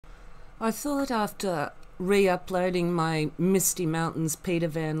I thought after re-uploading my Misty Mountains Peter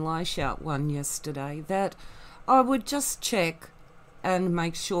Van Lyshout one yesterday that I would just check and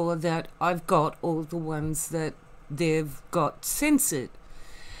make sure that I've got all the ones that they've got censored.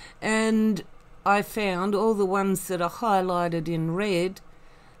 And I found all the ones that are highlighted in red,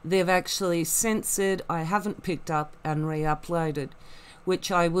 they've actually censored. I haven't picked up and re-uploaded,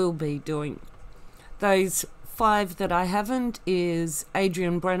 which I will be doing. Those 5 that I haven't is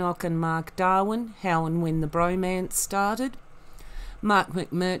Adrian Brennock and Mark Darwin, How and When the Bromance Started. Mark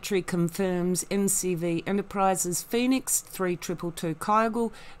McMurtry confirms NCV Enterprises Phoenix, 3222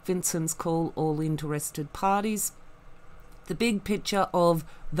 Kyle, Vincent's Call All Interested Parties. The big picture of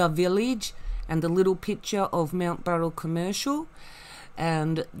The Village and the little picture of Mount Burrell Commercial.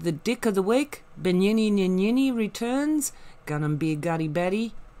 And the Dick of the Week, Benyini Nyini returns, Gun and Beer Gutty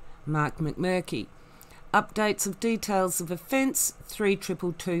Batty, Mark McMurky. Updates of details of offence,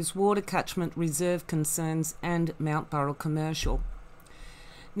 3222's water catchment reserve concerns and Mount Burrell Commercial.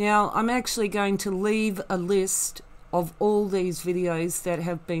 Now, I'm actually going to leave a list of all these videos that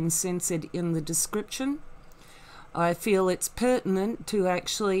have been censored in the description. I feel it's pertinent to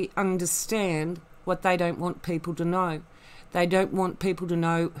actually understand what they don't want people to know. They don't want people to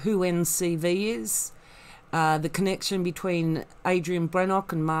know who NCV is, the connection between Adrian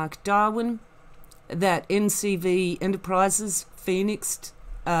Brennock and Mark Darwin, that NCV Enterprises, Phoenix,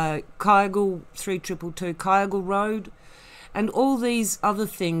 Kyle, 3222 Kyle Road, and all these other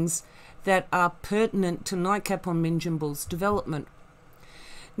things that are pertinent to Nightcap on Minjimble's development.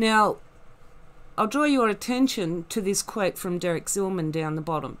 Now, I'll draw your attention to this quote from Derek Zillman down the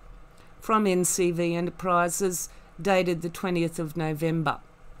bottom, from NCV Enterprises, dated the 20th of November.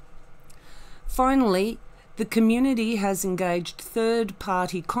 Finally, the community has engaged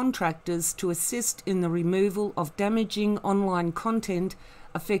third-party contractors to assist in the removal of damaging online content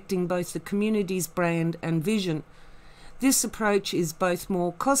affecting both the community's brand and vision. This approach is both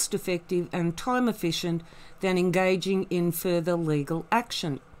more cost-effective and time-efficient than engaging in further legal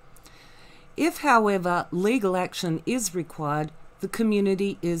action. If, however, legal action is required, the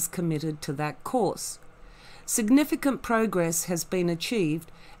community is committed to that course. Significant progress has been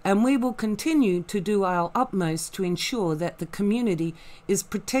achieved, and we will continue to do our utmost to ensure that the community is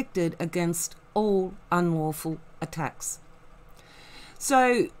protected against all unlawful attacks.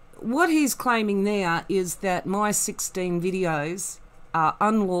 So what he's claiming there is that my 16 videos are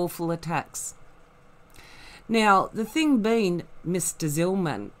unlawful attacks. Now, the thing being, Mr.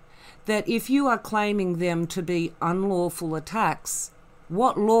 Zillman, that if you are claiming them to be unlawful attacks,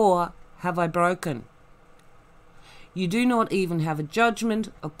 what law have I broken? You do not even have a judgment,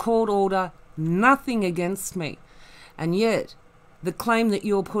 a court order, nothing against me. And yet, the claim that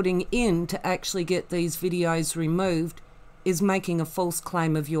you're putting in to actually get these videos removed is making a false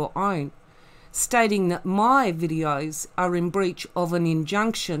claim of your own, stating that my videos are in breach of an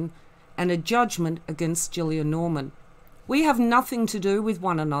injunction and a judgment against Gillian Norman. We have nothing to do with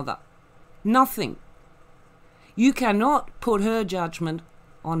one another. Nothing. You cannot put her judgment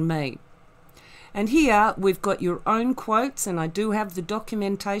on me. And here we've got your own quotes, and I do have the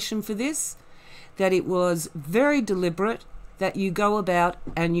documentation for this, that it was very deliberate that you go about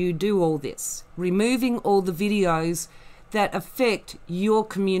and you do all this, removing all the videos that affect your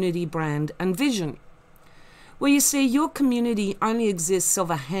community brand and vision. Well, you see, your community only exists of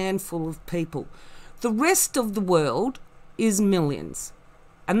a handful of people. The rest of the world is millions,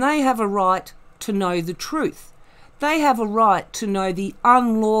 and they have a right to know the truth. They have a right to know the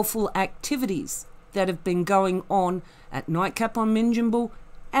unlawful activities that have been going on at Nightcap on Minjimble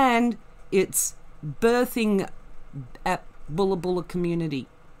and its birthing at Bulla Bulla community.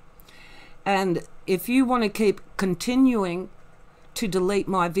 And if you want to keep continuing to delete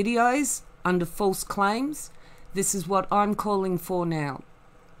my videos under false claims, this is what I'm calling for now.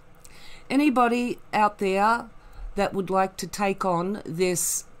 Anybody out there that would like to take on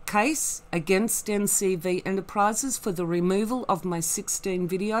this case against NCV Enterprises for the removal of my 16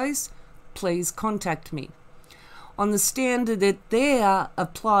 videos, please contact me. On the standard that they are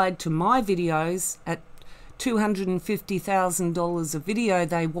applied to my videos at $250,000 a video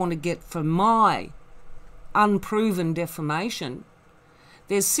they want to get for my unproven defamation,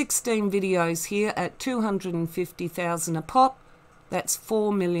 there's 16 videos here at $250,000 a pop. That's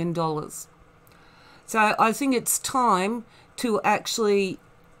 $4 million. So I think it's time to actually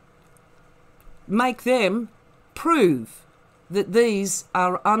make them prove that these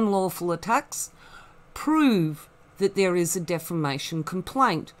are unlawful attacks, prove that there is a defamation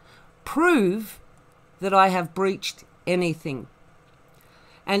complaint, prove that I have breached anything.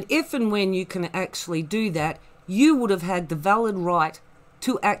 And if and when you can actually do that, you would have had the valid right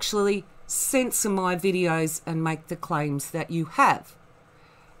to actually censor my videos and make the claims that you have.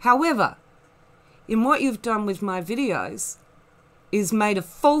 However, in what you've done with my videos is made a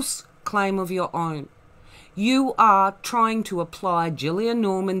false claim of your own. You are trying to apply Gillian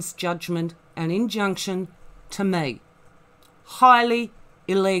Norman's judgment and injunction to me. Highly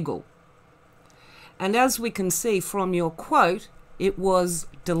illegal. And as we can see from your quote, it was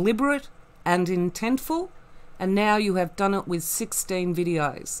deliberate and intentful, and now you have done it with 16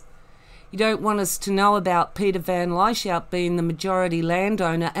 videos. You don't want us to know about Peter Van Lyshout being the majority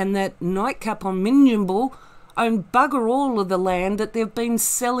landowner and that Nightcap on Minjimble own bugger all of the land that they've been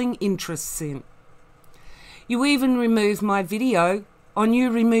selling interests in. You even removed my video on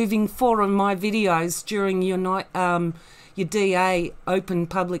you removing 4 of my videos during your DA open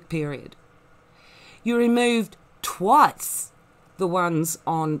public period. You removed twice the ones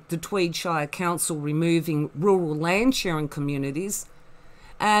on the Tweed Shire Council removing rural land sharing communities,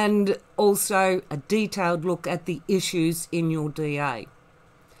 and also a detailed look at the issues in your DA.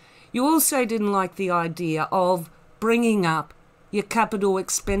 You also didn't like the idea of bringing up your capital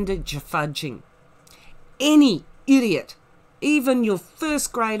expenditure fudging. Any idiot, even your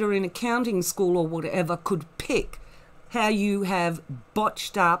first grader in accounting school or whatever, could pick how you have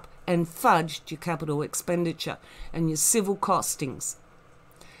botched up and fudged your capital expenditure and your civil costings.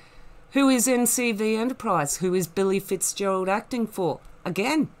 Who is NCV Enterprise? Who is Billy Fitzgerald acting for?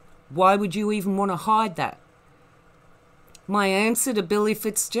 Again, why would you even want to hide that? My answer to Billy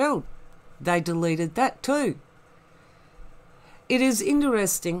Fitzgerald, they deleted that too. It is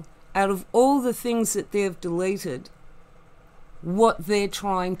interesting, out of all the things that they've deleted, what they're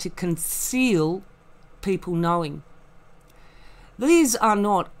trying to conceal people knowing. These are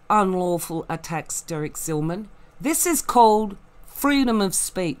not unlawful attacks, Derek Zillman. This is called freedom of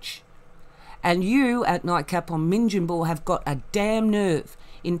speech. And you at Nightcap on Minjimble have got a damn nerve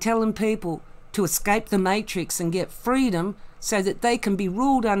in telling people to escape the matrix and get freedom so that they can be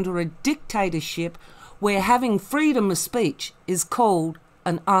ruled under a dictatorship where having freedom of speech is called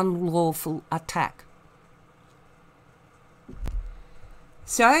an unlawful attack.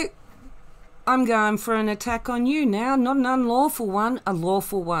 So, I'm going for an attack on you now, not an unlawful one, a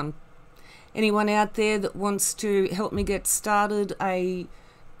lawful one. Anyone out there that wants to help me get started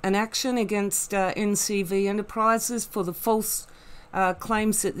an action against NCV Enterprises for the false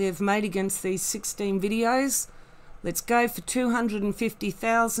claims that they've made against these 16 videos, let's go for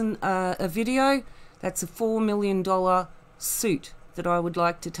 $250,000 a video. That's a $4 million suit that I would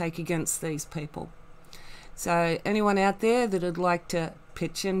like to take against these people. So anyone out there that would like to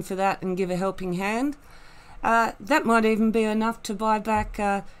pitch in for that and give a helping hand, that might even be enough to buy back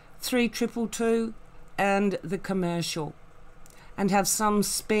 3222 and the commercial, and have some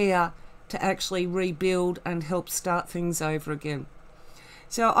spare to actually rebuild and help start things over again.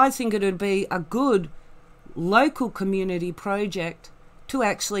 So I think it would be a good local community project to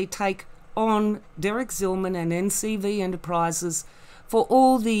actually take on Derek Zillman and NCV Enterprises for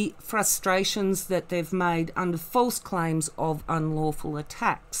all the frustrations that they've made under false claims of unlawful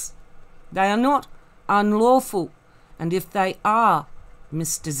attacks. They are not unlawful, and if they are,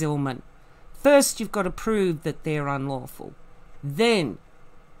 Mr. Zillman, first you've got to prove that they're unlawful. Then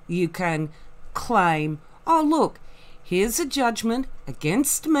you can claim, oh look, here's a judgment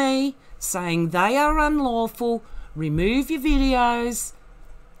against me saying they are unlawful, remove your videos.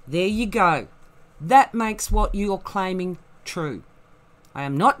 There you go. That makes what you're claiming true. I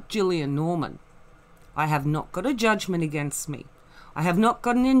am not Gillian Norman. I have not got a judgment against me. I have not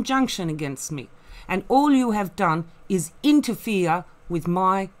got an injunction against me. And all you have done is interfere with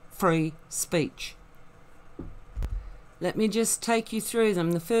my free speech. Let me just take you through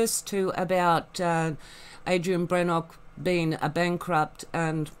them. The first two about Adrian Brennock being a bankrupt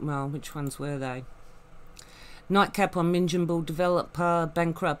and, well, which ones were they? Nightcap on Minjimble developer,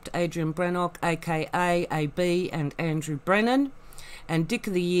 bankrupt Adrian Brennock, aka AB, and Andrew Brennan. And Dick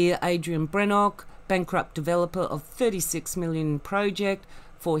of the Year, Adrian Brennock, bankrupt developer of $36 million project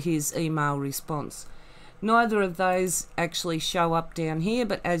for his email response. Neither of those actually show up down here,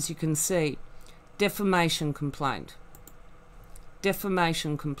 but as you can see, defamation complaint.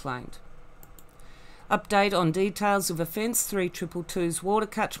 Defamation complaint. Update on details of offence 3222's water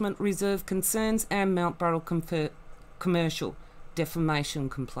catchment reserve concerns and Mount Burrell commercial defamation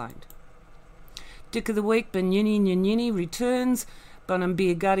complaint. Dick of the Week, Banyini Nyanyini returns,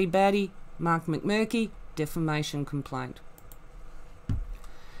 Bunambir Gutty Batty, Mark McMurky, defamation complaint.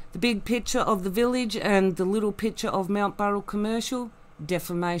 The big picture of the village and the little picture of Mount Burrell commercial,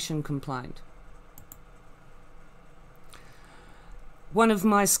 defamation complaint. One of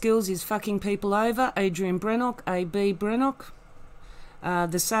my skills is fucking people over, Adrian Brennock, AB Brennock.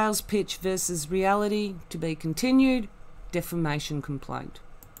 The sales pitch versus reality to be continued, defamation complaint.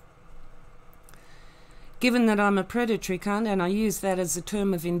 Given that I'm a predatory cunt and I use that as a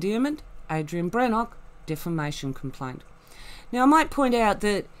term of endearment, Adrian Brannock, defamation complaint. Now I might point out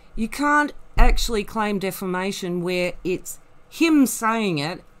that you can't actually claim defamation where it's him saying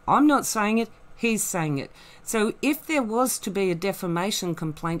it, I'm not saying it, he's saying it. So if there was to be a defamation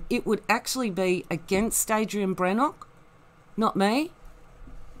complaint, it would actually be against Adrian Brannock, not me.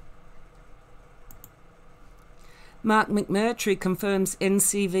 Mark McMurtry confirms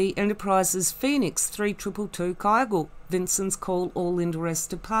NCV Enterprises Phoenix 3222 Kygel. Vincent's call all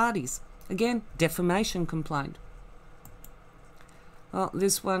interested parties. Again, defamation complaint. Oh,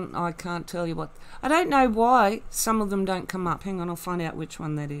 this one I can't tell you what. I don't know why some of them don't come up. Hang on, I'll find out which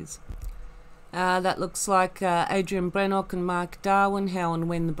one that is. That looks like Adrian Brannock and Mark Darwin, how and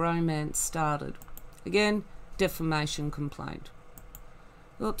when the bromance started. Again, defamation complaint.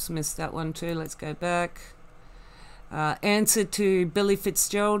 Oops, missed that one too. Let's go back. Answer to Billy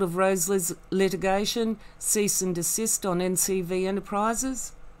Fitzgerald of Roseley's litigation, cease and desist on NCV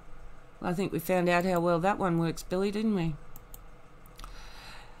Enterprises. I think we found out how well that one works, Billy, didn't we?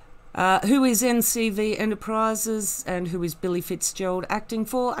 Who is NCV Enterprises and who is Billy Fitzgerald acting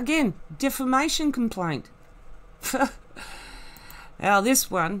for? Again, defamation complaint. Now this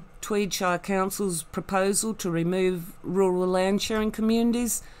one, Tweed Shire Council's proposal to remove rural land sharing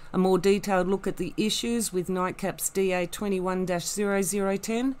communities. A more detailed look at the issues with Nightcap's DA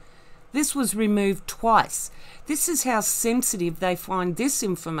 21-0010. This was removed twice. This is how sensitive they find this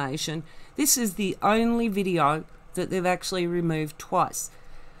information. This is the only video that they've actually removed twice.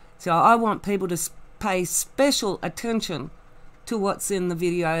 So I want people to pay special attention to what's in the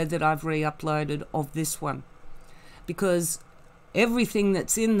video that I've re-uploaded of this one. Because everything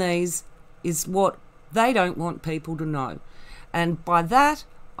that's in these is what they don't want people to know. And by that,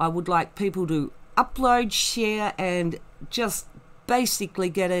 I would like people to upload, share, and just basically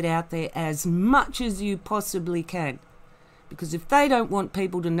get it out there as much as you possibly can. Because if they don't want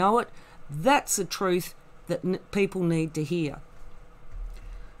people to know it, that's a truth that people need to hear.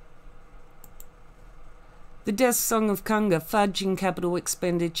 The Death Song of Kunga, fudging capital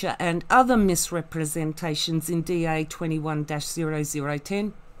expenditure and other misrepresentations in DA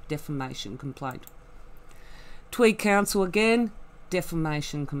 21-0010, defamation complaint. Tweed Council again,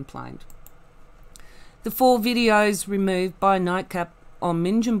 defamation complaint. The 4 videos removed by Nightcap on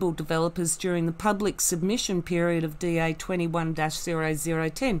Minjimble developers during the public submission period of DA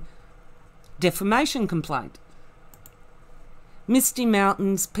 21-0010, defamation complaint. Misty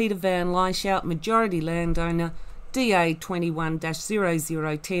Mountains, Peter Van Lyshout, majority landowner, DA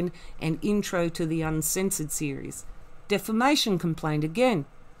 21-0010 and intro to the Uncensored series, defamation complaint again.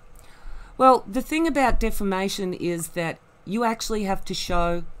 Well, the thing about defamation is that you actually have to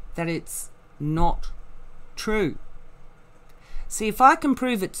show that it's not true. See, if I can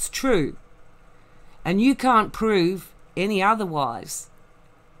prove it's true and you can't prove any otherwise,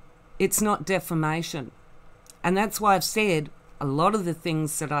 it's not defamation. And that's why I've said a lot of the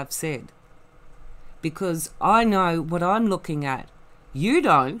things that I've said. Because I know what I'm looking at. You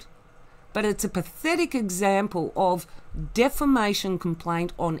don't, but it's a pathetic example of defamation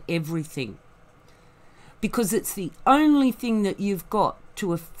complaint on everything. Because it's the only thing that you've got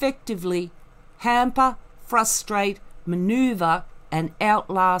to effectively hamper, frustrate, maneuver, and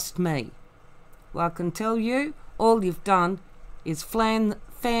outlast me. Well, I can tell you, all you've done is fan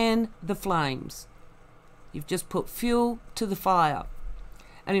the flames. You've just put fuel to the fire.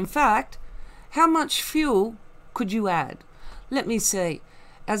 And in fact, how much fuel could you add? Let me see.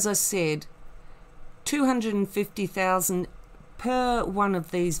 As I said, 250,000 per one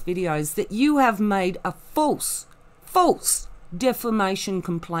of these videos that you have made a false defamation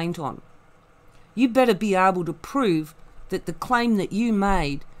complaint on. You better be able to prove that the claim that you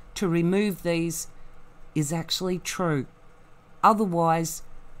made to remove these is actually true. Otherwise,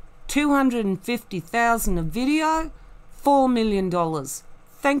 250,000 a video, $4 million.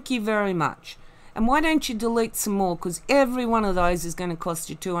 Thank you very much. And why don't you delete some more? Because every one of those is going to cost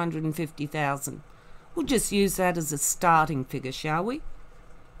you 250,000. We'll just use that as a starting figure, shall we?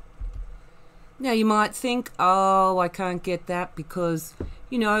 Now you might think, oh, I can't get that because,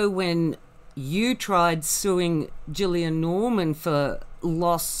 you know, when you tried suing Gillian Norman for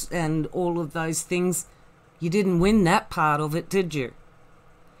loss and all of those things, you didn't win that part of it, did you?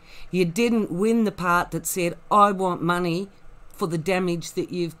 You didn't win the part that said, I want money for the damage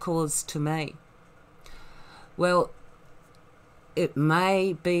that you've caused to me. Well, it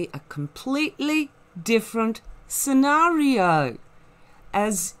may be a completely different scenario,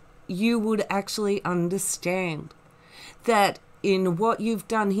 as you would actually understand that in what you've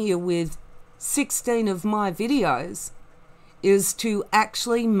done here with 16 of my videos is to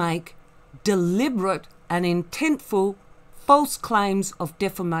actually make deliberate and intentful false claims of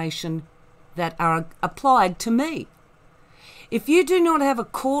defamation that are applied to me. If you do not have a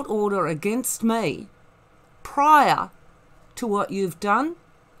court order against me prior to what you've done,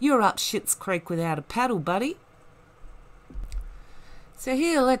 you're up shit's creek without a paddle, buddy. So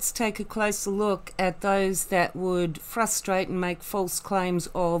here, let's take a closer look at those that would frustrate and make false claims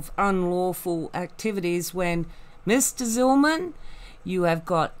of unlawful activities when, Mr. Zillman, you have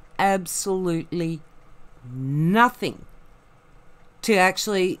got absolutely nothing to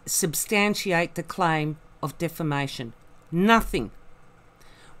actually substantiate the claim of defamation. Nothing.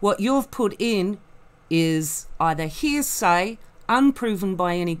 What you've put in is either hearsay, unproven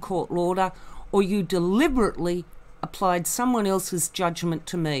by any court order, or you deliberately applied someone else's judgment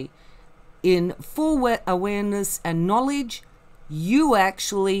to me. In full awareness and knowledge, you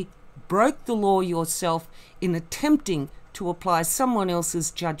actually broke the law yourself in attempting to apply someone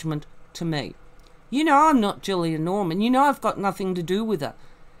else's judgment to me. You know I'm not Gillian Norman. You know I've got nothing to do with her.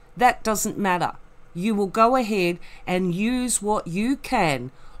 That doesn't matter. You will go ahead and use what you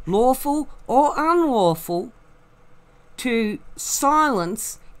can, lawful or unlawful, to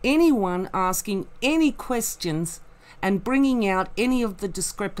silence anyone asking any questions and bringing out any of the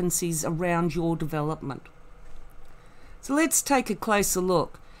discrepancies around your development. So let's take a closer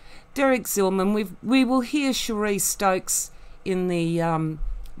look. Derek Zillman, we will hear Cherie Stokes in the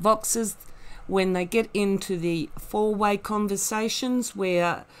Voxes when they get into the four-way conversations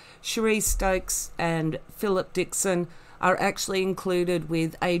where Cherie Stokes and Philip Dixon are actually included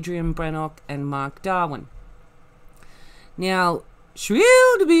with Adrian Brannock and Mark Darwin. Now,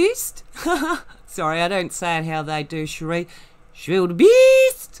 Shrill the Beast, sorry, I don't say it how they do, Cherie. Shrill the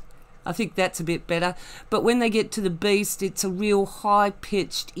Beast! I think that's a bit better. But when they get to the beast, it's a real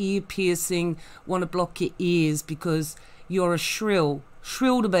high-pitched, ear-piercing, want to block your ears because you're a shrill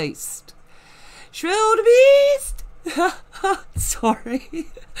the beast. Shrill the Beast! Sorry.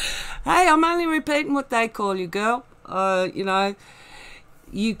 Hey, I'm only repeating what they call you, girl. You know,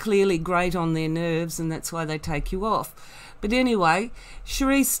 you clearly grate on their nerves and that's why they take you off. But anyway,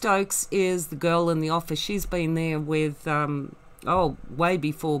 Cherie Stokes is the girl in the office. She's been there with, way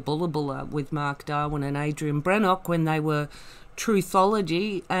before Bulla with Mark Darwin and Adrian Brannock when they were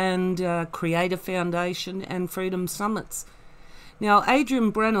Truthology and Creator Foundation and Freedom Summits. Now,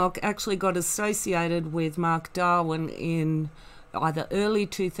 Adrian Brannock actually got associated with Mark Darwin in either early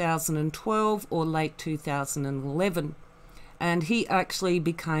 2012 or late 2011, and he actually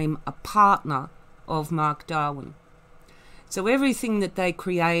became a partner of Mark Darwin. So everything that they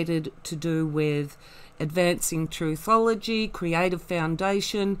created to do with advancing Truthology, Creator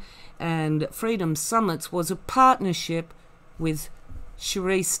Foundation, and Freedom Summits was a partnership with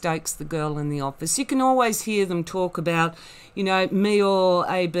Cherie Stokes, the girl in the office. You can always hear them talk about, you know, me or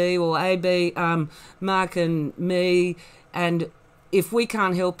AB, Mark and me, and if we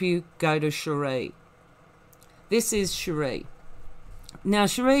can't help you, go to Cherie. This is Cherie. Now,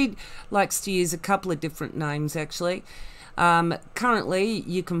 Cherie likes to use a couple of different names, actually. Currently,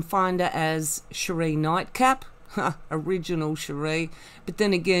 you can find her as Cherie Nightcap, original Cherie, but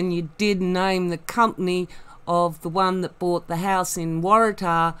then again, you did name the company of the one that bought the house in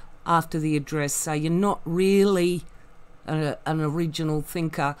Waratah after the address, so you're not really an original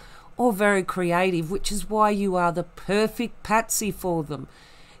thinker or very creative, which is why you are the perfect Patsy for them.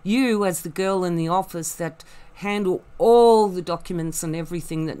 You, as the girl in the office that handle all the documents and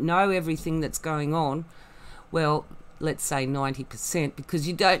everything, that know everything that's going on, well, let's say 90%, because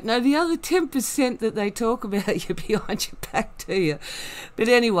you don't know the other 10% that they talk about you behind your back, do you? But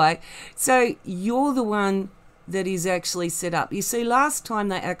anyway, so you're the one that is actually set up. You see, last time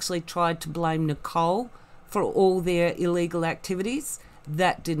they actually tried to blame Nicole for all their illegal activities.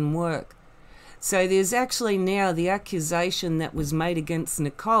 That didn't work. So there's actually now the accusation that was made against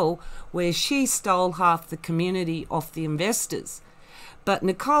Nicole where she stole half the community off the investors. But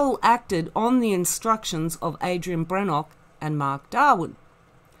Nicole acted on the instructions of Adrian Brannock and Mark Darwin.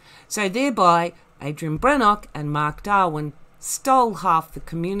 So thereby, Adrian Brannock and Mark Darwin stole half the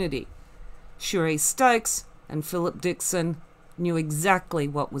community. Cherie Stokes and Philip Dixon knew exactly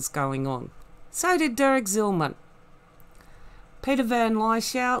what was going on. So did Derek Zillman. Peter Van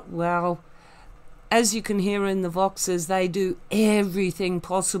Lyshout, well, as you can hear in the Voxes, they do everything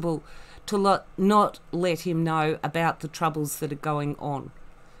possible to not let him know about the troubles that are going on.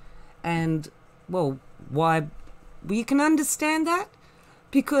 And, well, why? Well, you can understand that.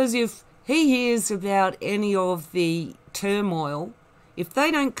 Because if he hears about any of the turmoil, if they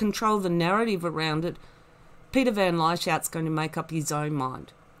don't control the narrative around it, Peter Van Leishout's going to make up his own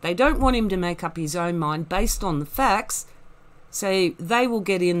mind. They don't want him to make up his own mind based on the facts, so they will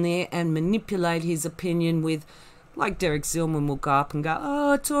get in there and manipulate his opinion with, like Derek Zillman will go up and go,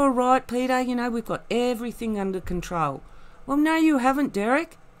 oh, it's all right, Peter, you know, we've got everything under control. Well, no, you haven't,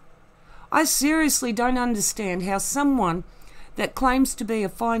 Derek. I seriously don't understand how someone that claims to be a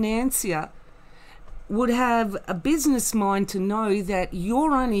financier would have a business mind to know that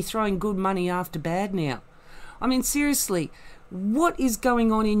you're only throwing good money after bad now. I mean, seriously, what is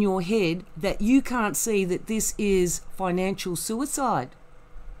going on in your head that you can't see that this is financial suicide?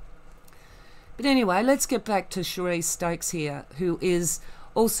 But anyway, let's get back to Cherie Stokes here, who is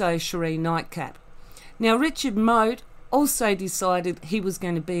also Cherie Nightcap. Now, Richard Mote also decided he was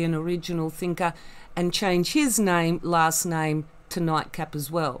going to be an original thinker and change his last name to Nightcap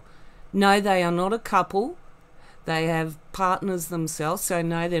as well. No, they are not a couple. They have partners themselves, so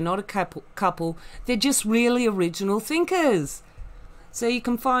no, they're not a couple. They're just really original thinkers. So you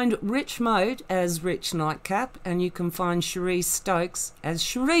can find Rich Mote as Rich Nightcap, and you can find Cherie Stokes as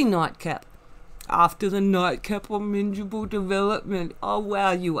Cherie Nightcap. After the Nightcap on Mingeable development. Oh,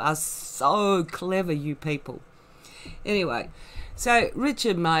 wow, you are so clever, you people. Anyway, so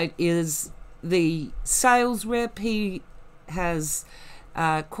Richard Mote is the sales rep. He has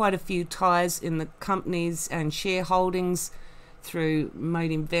quite a few ties in the companies and shareholdings through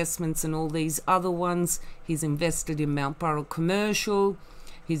Mote Investments and all these other ones. He's invested in Mount Burrell Commercial.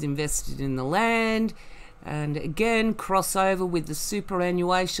 He's invested in the land. And again, crossover with the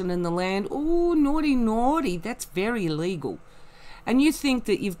superannuation in the land. Oh, naughty, naughty. That's very illegal. And you think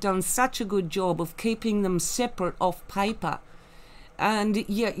that you've done such a good job of keeping them separate off paper. And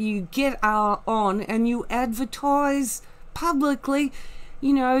yet you get on and you advertise publicly,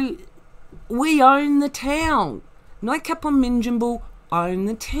 you know, we own the town. Nightcap on Mingeable own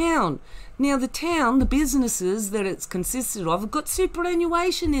the town. Now the town, the businesses that it's consisted of, have got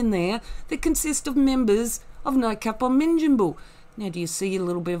superannuation in there that consist of members of Nightcap on Mingeable. Now do you see a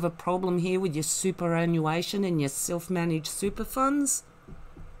little bit of a problem here with your superannuation and your self-managed super funds?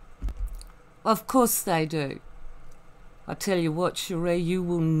 Of course they do. I tell you what, Cherie, you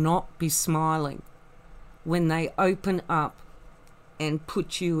will not be smiling when they open up and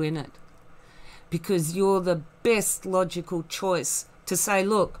put you in it, because you're the best logical choice to say,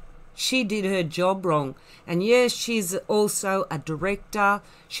 look, she did her job wrong. And yes, she's also a director.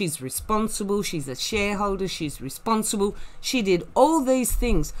 She's responsible. She's a shareholder. She's responsible. She did all these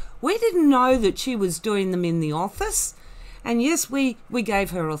things. We didn't know that she was doing them in the office. And yes, we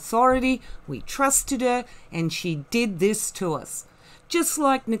gave her authority. We trusted her. And she did this to us. Just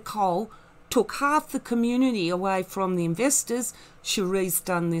like Nicole took half the community away from the investors, Cherie's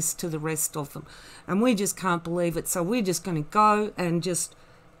done this to the rest of them. And we just can't believe it. So we're just going to go and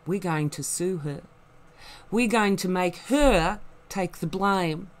we're going to sue her. We're going to make her take the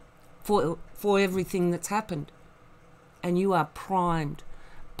blame for everything that's happened. And you are primed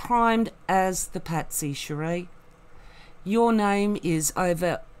as the Patsy, Cherie. Your name is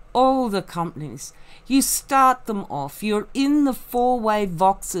over all the companies. You start them off. You're in the four-way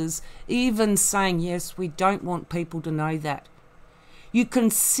boxes, even saying, yes, we don't want people to know that. You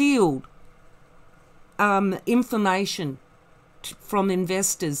concealed information from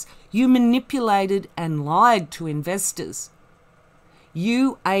investors. You manipulated and lied to investors.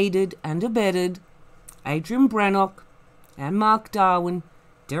 You aided and abetted Adrian Brannock and Mark Darwin,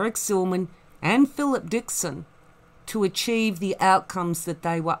 Derek Zillman and Philip Dixon to achieve the outcomes that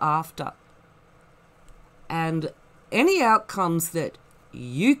they were after. And any outcomes that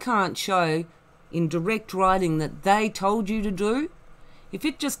you can't show in direct writing that they told you to do, if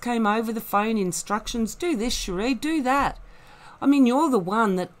it just came over the phone, instructions, do this, Cherie, do that. I mean, you're the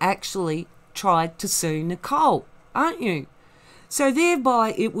one that actually tried to sue Nicole, aren't you? So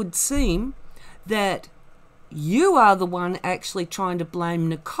thereby it would seem that you are the one actually trying to blame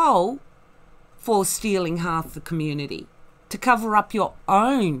Nicole for stealing half the community to cover up your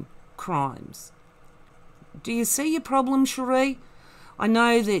own crimes. Do you see your problem, Cherie? I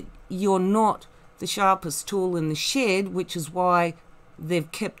know that you're not the sharpest tool in the shed, which is why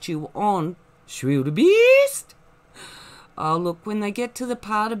they've kept you on Shrill the Beast. Oh, look, when they get to the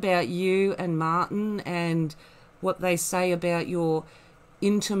part about you and Martin and what they say about your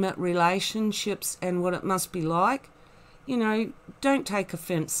intimate relationships and what it must be like, you know, don't take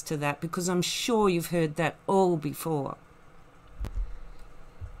offence to that, because I'm sure you've heard that all before.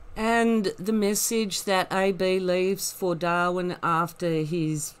 And the message that AB leaves for Darwin after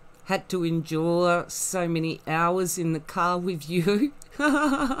he's had to endure so many hours in the car with you.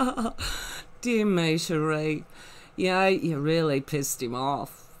 Dear me, Cherie. You know, you really pissed him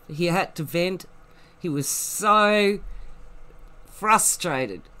off. He had to vent. He was so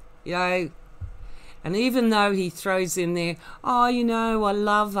frustrated, And even though he throws in there, oh, I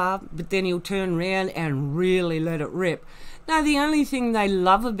love her, but then he'll turn around and really let it rip. No, the only thing they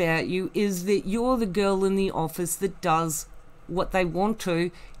love about you is that you're the girl in the office that does what they want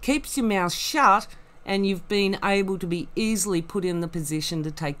to, keeps your mouth shut, and you've been able to be easily put in the position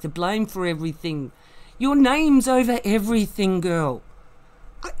to take the blame for everything. Your name's over everything, girl.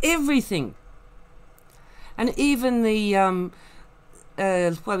 Everything. And even the,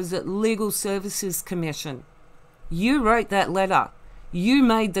 Legal Services Commission. You wrote that letter. You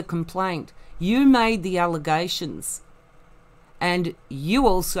made the complaint. You made the allegations. And you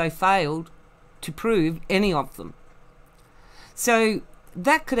also failed to prove any of them. So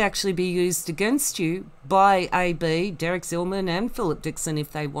that could actually be used against you by AB, Derek Zillman and Philip Dixon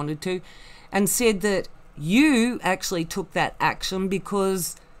if they wanted to, and said that you actually took that action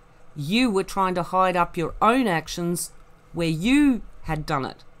because you were trying to hide up your own actions where you had done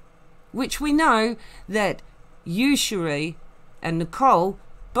it. Which we know that you, Cherie, and Nicole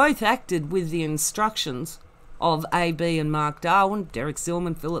both acted with the instructions of AB and Mark Darwin, Derek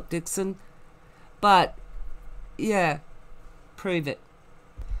Zillman, Philip Dixon. But, yeah, prove it.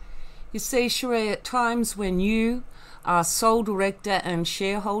 You see, Cherie, at times when you are sole director and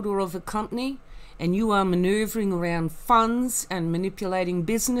shareholder of a company and you are manoeuvring around funds and manipulating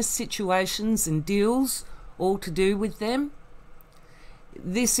business situations and deals, all to do with them,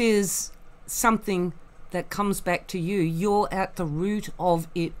 this is something that comes back to you. You're at the root of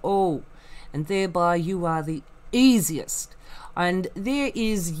it all, and thereby you are the easiest. And there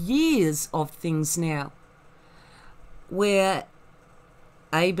is years of things now where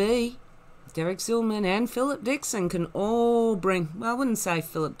AB, Derek Zillman and Philip Dixon can all bring, well, I wouldn't say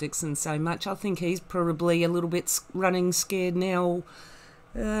Philip Dixon so much. I think he's probably a little bit running scared now.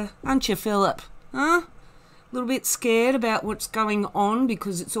 Aren't you, Philip? Huh? A little bit scared about what's going on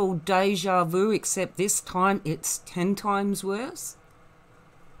because it's all deja vu, except this time it's 10 times worse.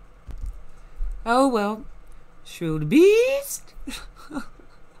 Oh, well, Shrill the Beast.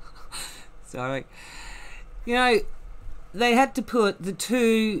 Sorry. They had to put the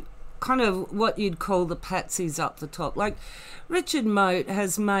two kind of what you'd call the Patsies up the top. Like, Richard Mote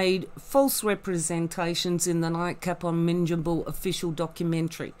has made false representations in the Nightcap on Minjimble official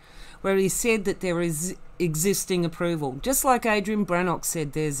documentary, where he said that there is existing approval, just like Adrian Brannock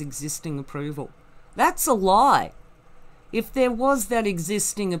said there's existing approval. That's a lie. If there was that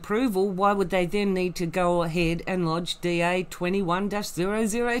existing approval, why would they then need to go ahead and lodge DA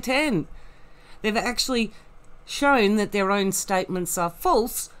 21-0010? They've actually shown that their own statements are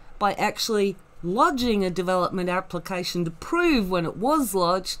false by actually lodging a development application to prove when it was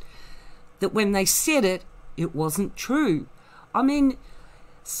lodged that when they said it, it wasn't true. I mean,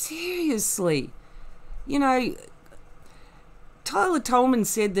 seriously, Tyler Tolman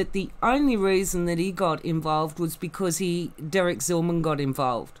said that the only reason that he got involved was because Derek Zillman got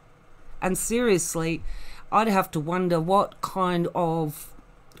involved. And seriously, I'd have to wonder what kind of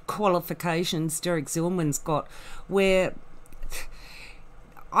qualifications Derek Zillman's got, where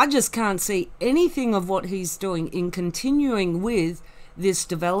I just can't see anything of what he's doing in continuing with this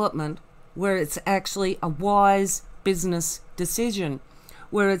development where it's actually a wise business decision,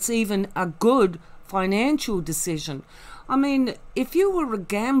 where it's even a good financial decision. I mean, if you were a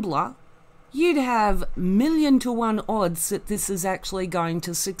gambler, you'd have 1,000,000-to-1 odds that this is actually going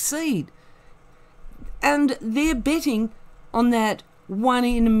to succeed. And they're betting on that 1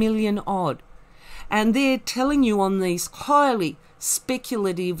 in a million odd. And they're telling you on these highly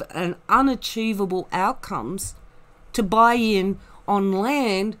speculative and unachievable outcomes to buy in on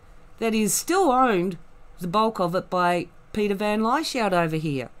land that is still owned, the bulk of it, by Peter Van Lieshout over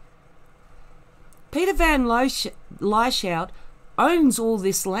here. Peter Van Lieshout owns all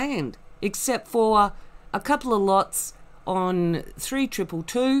this land except for a couple of lots on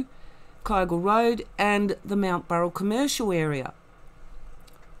 3222 Kygel Road and the Mount Burrell commercial area.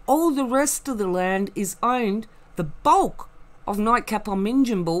 All the rest of the land is owned, the bulk of Nightcap on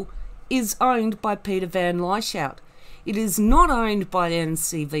Minjimble is owned by Peter Van Lieshout. It is not owned by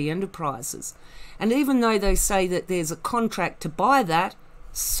NCV Enterprises. And even though they say that there's a contract to buy that,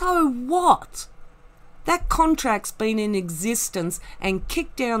 so what? That contract's been in existence and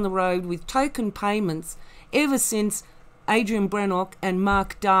kicked down the road with token payments ever since Adrian Brannock and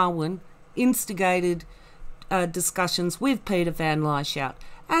Mark Darwin instigated discussions with Peter Van Lieshout,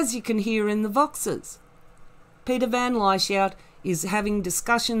 as you can hear in the Voxes. Peter Van Lieshout is having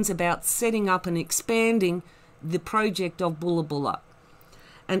discussions about setting up and expanding the project of Bulla Bulla.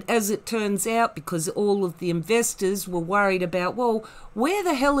 And as it turns out, because all of the investors were worried about, well, where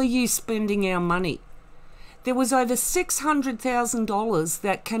the hell are you spending our money? There was over $600,000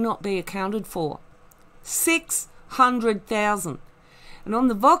 that cannot be accounted for. 600,000. And on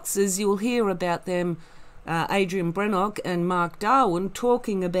the Voxes, you'll hear about them, Adrian Brennock and Mark Darwin,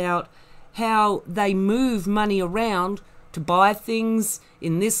 talking about how they move money around to buy things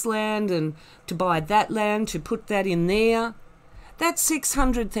in this land and to buy that land, to put that in there. That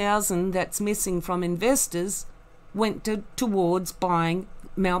 600,000 that's missing from investors went towards buying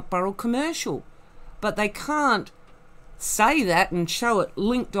Mount Burrell Commercial. But they can't say that and show it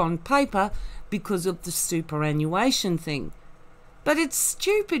linked on paper because of the superannuation thing. But it's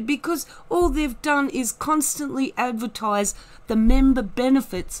stupid because all they've done is constantly advertise the member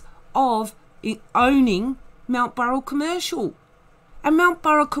benefits of owning Mount Burrell Commercial. And Mount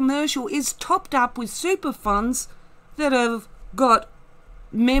Burrell Commercial is topped up with super funds that have got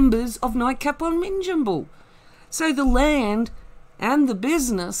members of Nightcap on Minjimble. So the land and the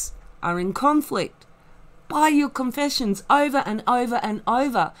business are in conflict. By your confessions over and over and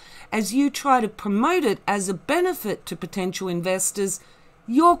over, as you try to promote it as a benefit to potential investors,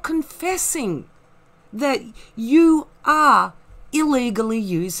 you're confessing that you are illegally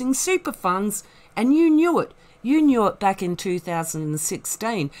using super funds, and you knew it. You knew it back in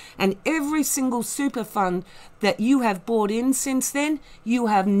 2016. And every single super fund that you have bought in since then, you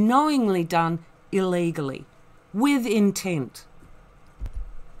have knowingly done illegally, with intent.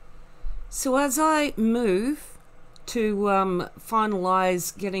 So as I move to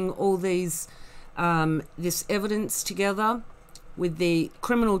finalise getting all these this evidence together with the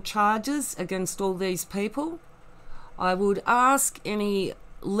criminal charges against all these people, I would ask any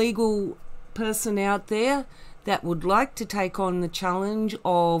legal person out there that would like to take on the challenge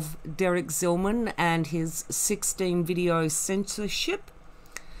of Derek Zillman and his 16 video censorship,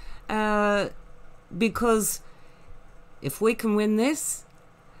 because if we can win this,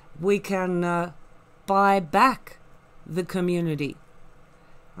 we can buy back the community.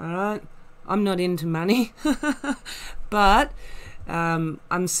 All right, I'm not into money, but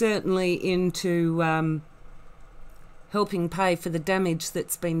I'm certainly into helping pay for the damage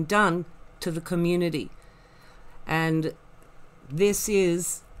that's been done to the community. And this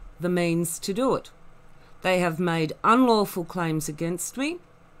is the means to do it. They have made unlawful claims against me.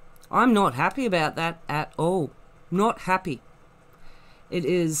 I'm not happy about that at all. Not happy. It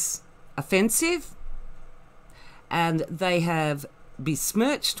is offensive, and they have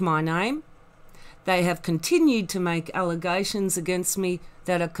besmirched my name. They have continued to make allegations against me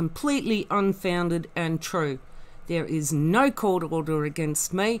that are completely unfounded and true. There is no court order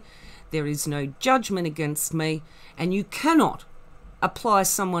against me. There is no judgment against me, and you cannot apply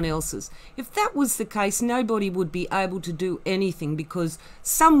someone else's. If that was the case, nobody would be able to do anything, because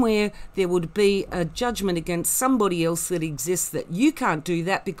somewhere there would be a judgment against somebody else that exists that you can't do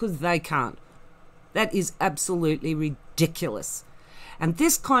that because they can't. That is absolutely ridiculous. And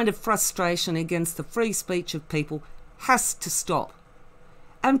this kind of frustration against the free speech of people has to stop.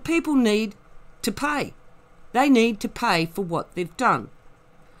 And people need to pay. They need to pay for what they've done.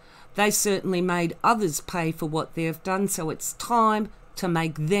 They certainly made others pay for what they've done, so it's time to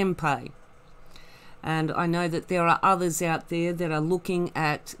make them pay. And I know that there are others out there that are looking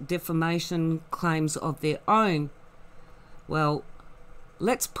at defamation claims of their own. Well,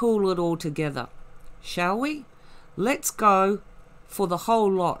 let's pull it all together, shall we? Let's go for the whole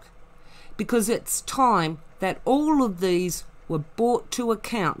lot, because it's time that all of these were brought to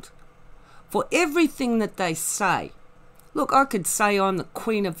account for everything that they say. Look, I could say I'm the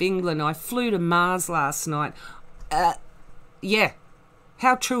Queen of England. I flew to Mars last night. Yeah,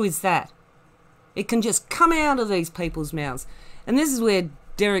 how true is that? It can just come out of these people's mouths. And this is where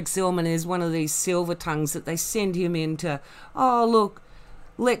Derek Zillman is one of these silver tongues that they send him into. Oh, look,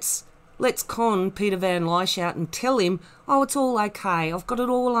 let's con Peter Van Lijch out and tell him, oh, it's all okay. I've got it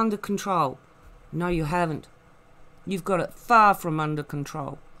all under control. No, you haven't. You've got it far from under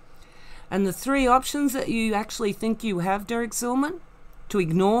control. And the three options that you actually think you have, Derek Zillman: to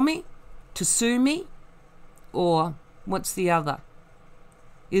ignore me, to sue me, or what's the other?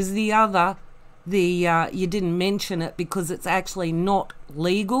 Is the other you didn't mention it because it's actually not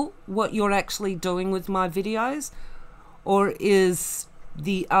legal what you're actually doing with my videos? Or is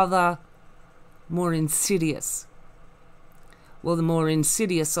the other more insidious? Well, the more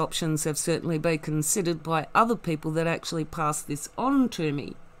insidious options have certainly been considered by other people that actually pass this on to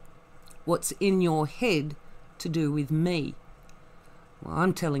me. What's in your head to do with me? Well,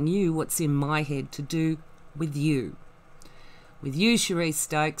 I'm telling you what's in my head to do with you. With you, Cherie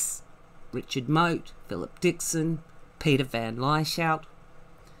Stokes, Richard Moat, Philip Dixon, Peter Van Lijch.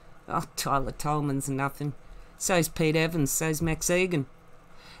 Oh, Tyler Tolman's nothing. So's Pete Evans, so's Max Egan.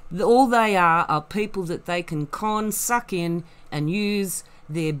 All they are people that they can con, suck in, and use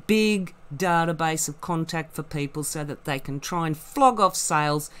their big database of contact for people so that they can try and flog off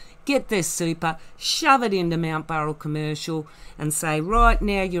sales, get their super, shove it into Mount Burrell Commercial and say, right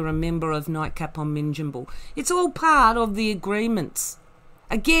now you're a member of Nightcap on Minjimble. It's all part of the agreements.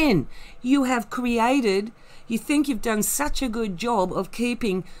 Again, you have created, you think you've done such a good job of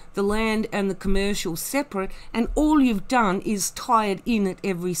keeping the land and the commercial separate, and all you've done is tie it in at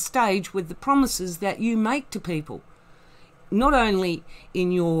every stage with the promises that you make to people. Not only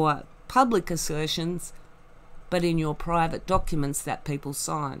in your public assertions, but in your private documents that people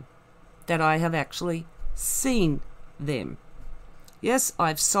sign, that I have actually seen them. Yes,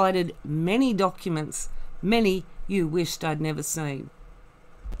 I've cited many documents, many you wished I'd never seen.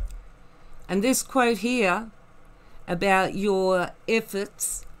 And this quote here about your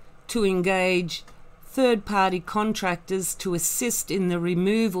efforts to engage third-party contractors to assist in the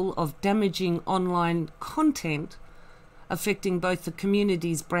removal of damaging online content affecting both the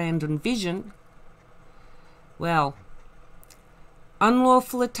community's brand and vision. Well,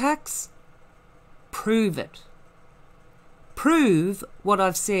 unlawful attacks? Prove it. Prove what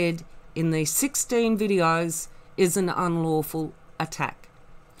I've said in these 16 videos is an unlawful attack.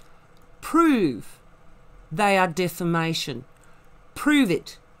 Prove they are defamation. Prove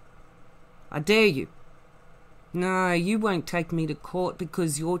it. I dare you. No, you won't take me to court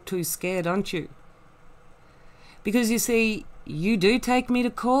because you're too scared, aren't you? Because you see, you do take me to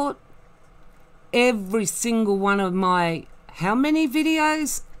court. Every single one of my, how many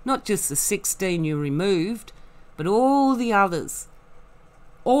videos? Not just the 16 you removed, but all the others.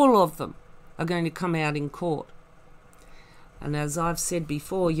 All of them are going to come out in court. And as I've said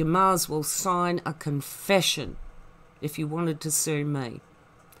before, you might as well sign a confession if you wanted to sue me.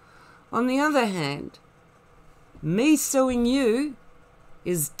 On the other hand, me suing you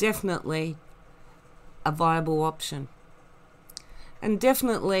is definitely a viable option. And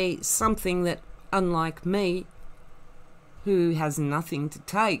definitely something that, unlike me, who has nothing to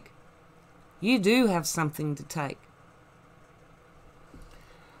take, you do have something to take.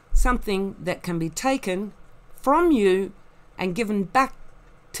 Something that can be taken from you and given back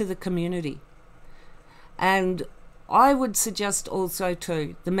to the community. And I would suggest also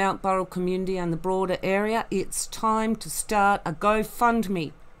to the Mount Burrell community and the broader area, it's time to start a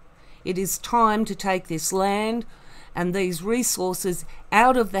GoFundMe. It is time to take this land and these resources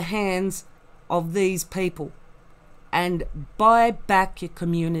out of the hands of these people and buy back your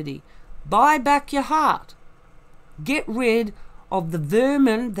community. Buy back your heart. Get rid of the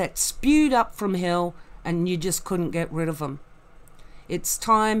vermin that spewed up from hell and you just couldn't get rid of them. It's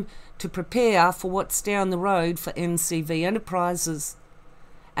time to prepare for what's down the road for NCV Enterprises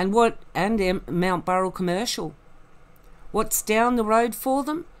and Mount Burrell Commercial. What's down the road for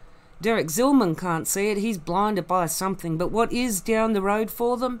them? Derek Zillman can't see it, he's blinded by something, but what is down the road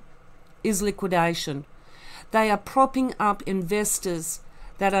for them is liquidation. They are propping up investors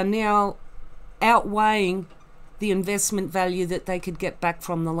that are now outweighing the investment value that they could get back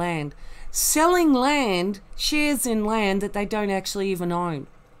from the land. Selling land, shares in land that they don't actually even own.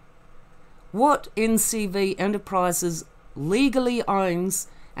 What NCV Enterprises legally owns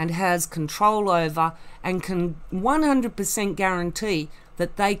and has control over and can 100% guarantee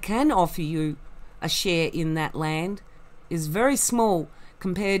that they can offer you a share in that land is very small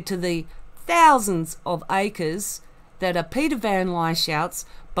compared to the thousands of acres that are Peter Van Lyshout's,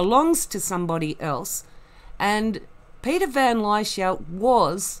 belongs to somebody else. And Peter Van Lyshout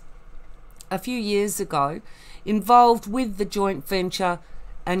was, a few years ago, involved with the joint venture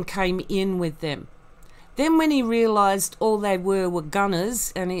and came in with them. Then when he realised all they were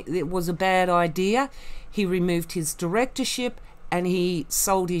gunners and it was a bad idea, he removed his directorship and he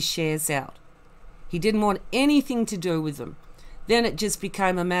sold his shares out. He didn't want anything to do with them. Then it just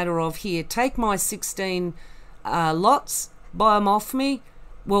became a matter of, here, take my 16 lots, buy them off me.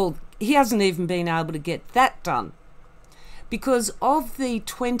 Well, he hasn't even been able to get that done. Because of the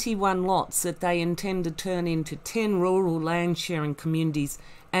 21 lots that they intend to turn into 10 rural land sharing communities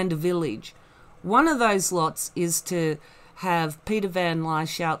and a village, one of those lots is to have Peter Van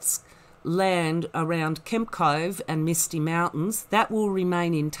Lyshout's land around Kemp Cove and Misty Mountains. That will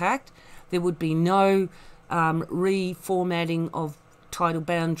remain intact. There would be no reformatting of title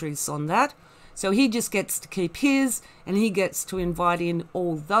boundaries on that. So he just gets to keep his, and he gets to invite in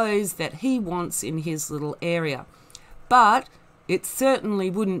all those that he wants in his little area. But it certainly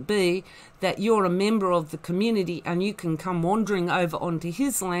wouldn't be that you're a member of the community and you can come wandering over onto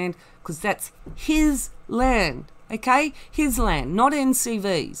his land, because that's his land, okay? His land, not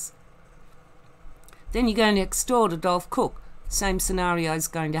NCV's. Then you go next door to Dolph Cook, same scenario is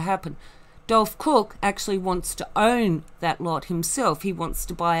going to happen. Dolph Cook actually wants to own that lot himself. He wants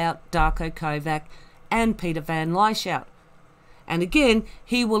to buy out Darko Kovac and Peter Van Lyshout. And again,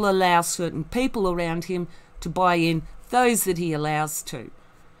 he will allow certain people around him to buy in, those that he allows to.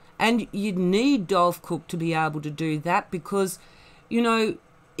 And you need Dolph Cook to be able to do that because, you know,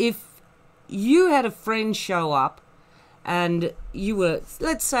 if you had a friend show up and you were,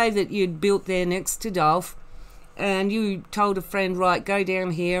 let's say that you'd built there next to Dolph, and you told a friend, right, go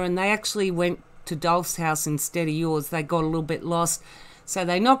down here, and they actually went to Dolph's house instead of yours. They got a little bit lost, so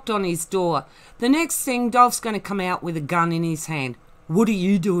they knocked on his door. The next thing, Dolph's going to come out with a gun in his hand. What are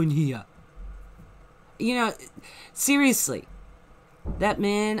you doing here? You know, seriously, that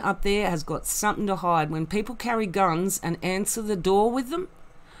man up there has got something to hide. When people carry guns and answer the door with them,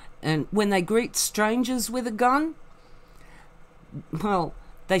 and when they greet strangers with a gun, well,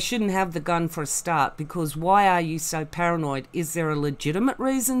 they shouldn't have the gun for a start, because why are you so paranoid? Is there a legitimate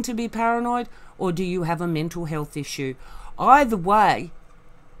reason to be paranoid, or do you have a mental health issue? Either way,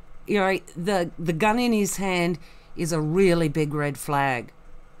 you know, the gun in his hand is a really big red flag.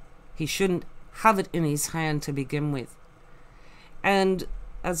 He shouldn't have it in his hand to begin with. And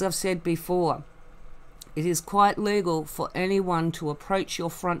as I've said before, it is quite legal for anyone to approach your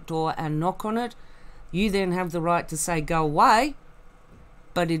front door and knock on it. You then have the right to say, go away.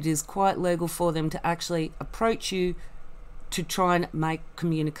 But it is quite legal for them to actually approach you to try and make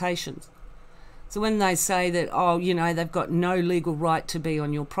communications. So when they say that, oh, you know, they've got no legal right to be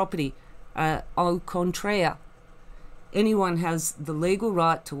on your property, au contraire, anyone has the legal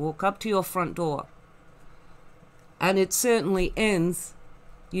right to walk up to your front door. And it certainly ends,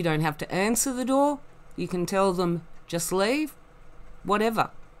 you don't have to answer the door, you can tell them, just leave, whatever.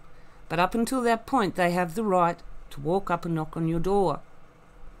 But up until that point, they have the right to walk up and knock on your door.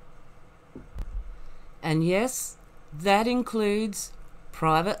 And yes, that includes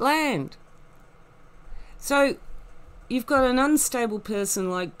private land. So you've got an unstable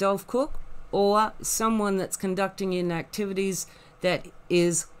person like Dolph Cook, or someone that's conducting in activities that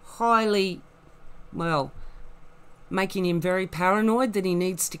is highly, well, making him very paranoid that he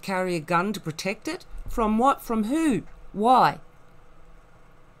needs to carry a gun to protect it. From what? From who? Why?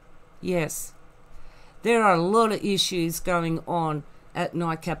 Yes, there are a lot of issues going on at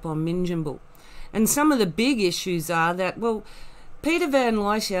Nightcap on Minjimble. And some of the big issues are that, well, Peter Van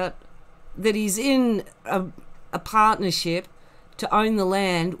Lyshout, that he's in a partnership to own the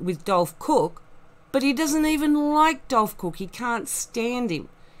land with Dolph Cook, but he doesn't even like Dolph Cook. He can't stand him.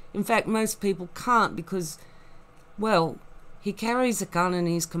 In fact, most people can't because, well, he carries a gun and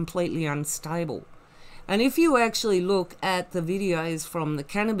he's completely unstable. And if you actually look at the videos from the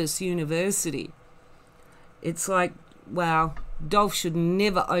Cannabis University, it's like, wow, Dolph should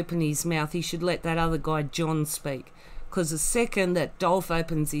never open his mouth. He should let that other guy, John, speak. Because the second that Dolph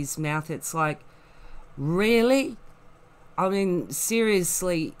opens his mouth, it's like, really? I mean,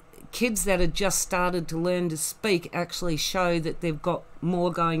 seriously, kids that have just started to learn to speak actually show that they've got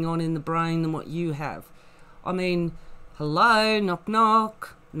more going on in the brain than what you have. I mean, hello, knock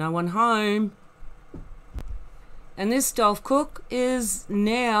knock, no one home. And this Dolph Cook is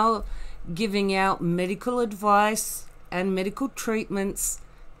now giving out medical advice and medical treatments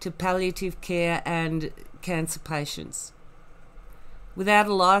to palliative care and cancer patients without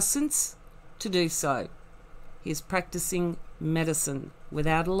a license to do so. He's practicing medicine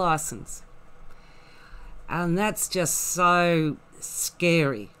without a license. And that's just so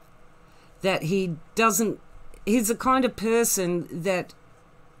scary that he doesn't, he's the kind of person that,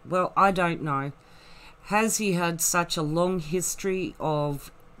 well, I don't know. Has he had such a long history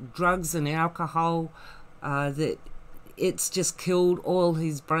of drugs and alcohol that it's just killed all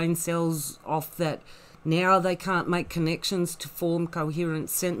his brain cells off, that now they can't make connections to form coherent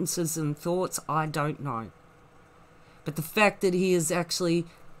sentences and thoughts? I don't know. But the fact that he is actually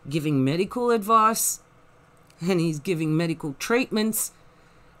giving medical advice and he's giving medical treatments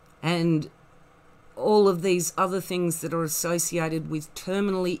and all of these other things that are associated with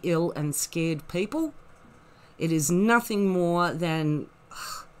terminally ill and scared people, it is nothing more than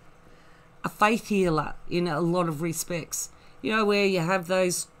a faith healer in a lot of respects. You know, where you have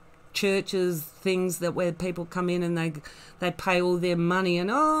those churches, things that where people come in and they pay all their money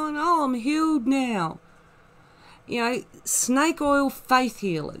and, oh no, I'm healed now. You know, snake oil faith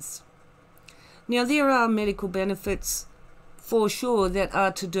healers. Now, there are medical benefits for sure that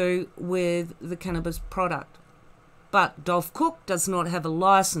are to do with the cannabis product. But Dolph Cook does not have a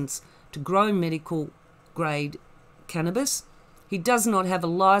license to grow medical grade cannabis. He does not have a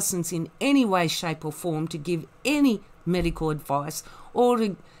license in any way, shape or form to give any medical advice or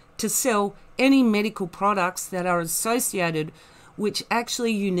to to sell any medical products that are associated, which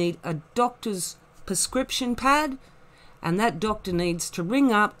actually you need a doctor's prescription pad, and that doctor needs to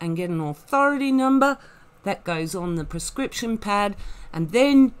ring up and get an authority number that goes on the prescription pad, and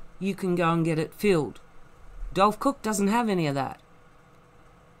then you can go and get it filled. Dolph Cook doesn't have any of that.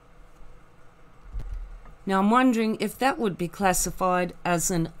 Now I'm wondering if that would be classified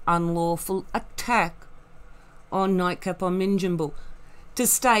as an unlawful attack on Nightcap or Minjimble, to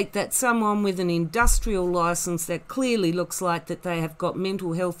state that someone with an industrial license that clearly looks like that they have got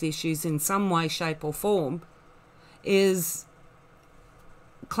mental health issues in some way, shape or form is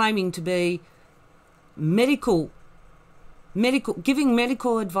claiming to be giving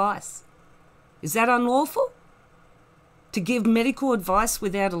medical advice. Is that unlawful? To give medical advice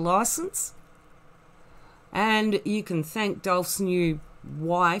without a license? And you can thank Dolph's new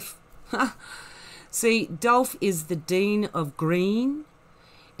wife. See, Dolph is the Dean of Green,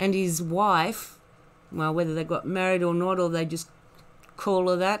 and his wife, well, whether they got married or not, or they just call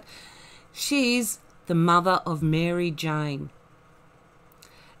her that, she's the mother of Mary Jane.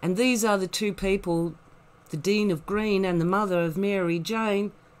 And these are the two people, the Dean of Green and the mother of Mary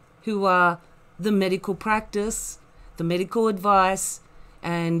Jane, who are the medical practice, the medical advice,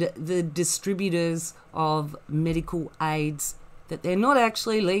 and the distributors of medical aids that they're not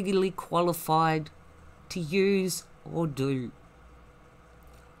actually legally qualified to use or do.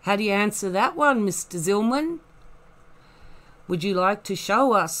 How do you answer that one, Mr. Zillman? Would you like to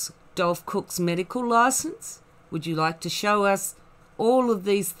show us Dolph Cook's medical license? Would you like to show us all of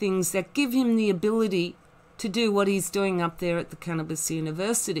these things that give him the ability to do what he's doing up there at the Cannabis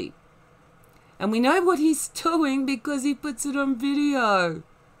University? And we know what he's doing because he puts it on video.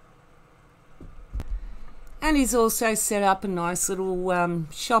 And he's also set up a nice little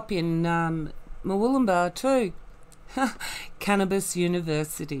shop in Murwillumbah too. Cannabis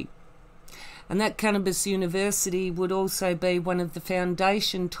University. And that Cannabis University would also be one of the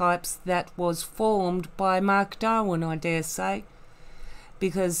foundation types that was formed by Mark Darwin, I dare say.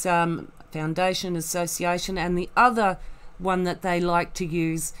 Because foundation, association, and the other one that they like to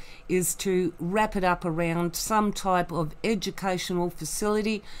use is to wrap it up around some type of educational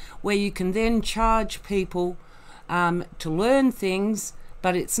facility where you can then charge people to learn things,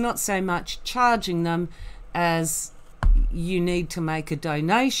 but it's not so much charging them as you need to make a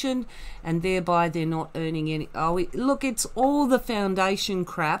donation, and thereby they're not earning any. Look, it's all the foundation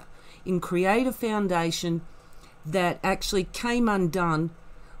crap in Creative Foundation that actually came undone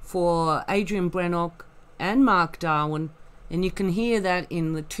for Adrian Brannock and Mark Darwin, and you can hear that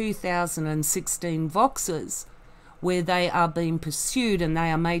in the 2016 Voxes, where they are being pursued and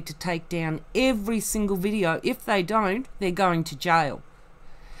they are made to take down every single video. If they don't, they're going to jail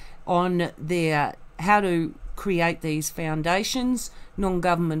on their how to create these foundations,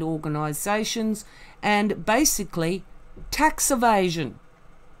 non-government organisations, and basically tax evasion.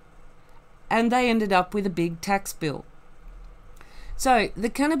 And they ended up with a big tax bill. So the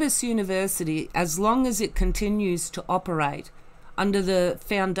Cannabis University, as long as it continues to operate under the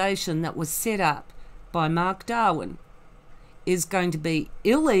foundation that was set up by Mark Darwin, is going to be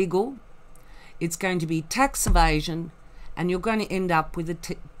illegal, it's going to be tax evasion, and you're going to end up with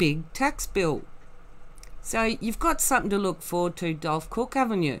a big tax bill. So you've got something to look forward to, Dolph Cook,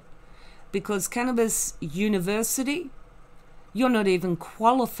 haven't you? Because Cannabis University, you're not even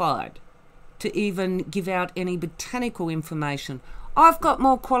qualified to even give out any botanical information. I've got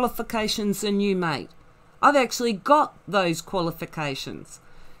more qualifications than you, mate. I've actually got those qualifications.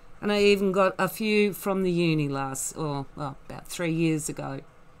 And I even got a few from the uni about 3 years ago.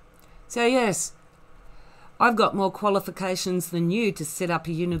 So yes, I've got more qualifications than you to set up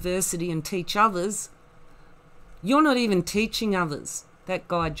a university and teach others. You're not even teaching others. That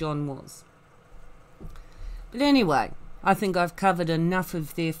guy John was. But anyway, I think I've covered enough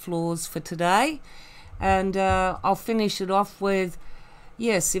of their flaws for today. And I'll finish it off with,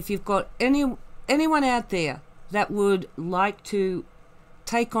 yes, if you've got anyone out there that would like to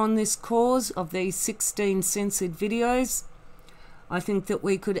take on this cause of these 16 censored videos, I think that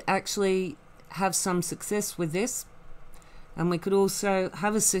we could actually have some success with this. And we could also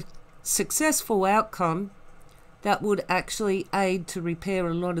have a successful outcome that would actually aid to repair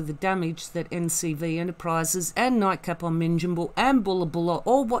a lot of the damage that NCV Enterprises and Nightcap on Minjimble and Bulla Bulla,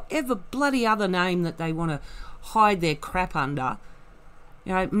 or whatever bloody other name that they want to hide their crap under,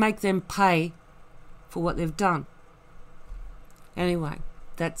 you know, make them pay for what they've done. Anyway,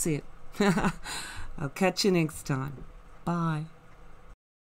 that's it. I'll catch you next time. Bye.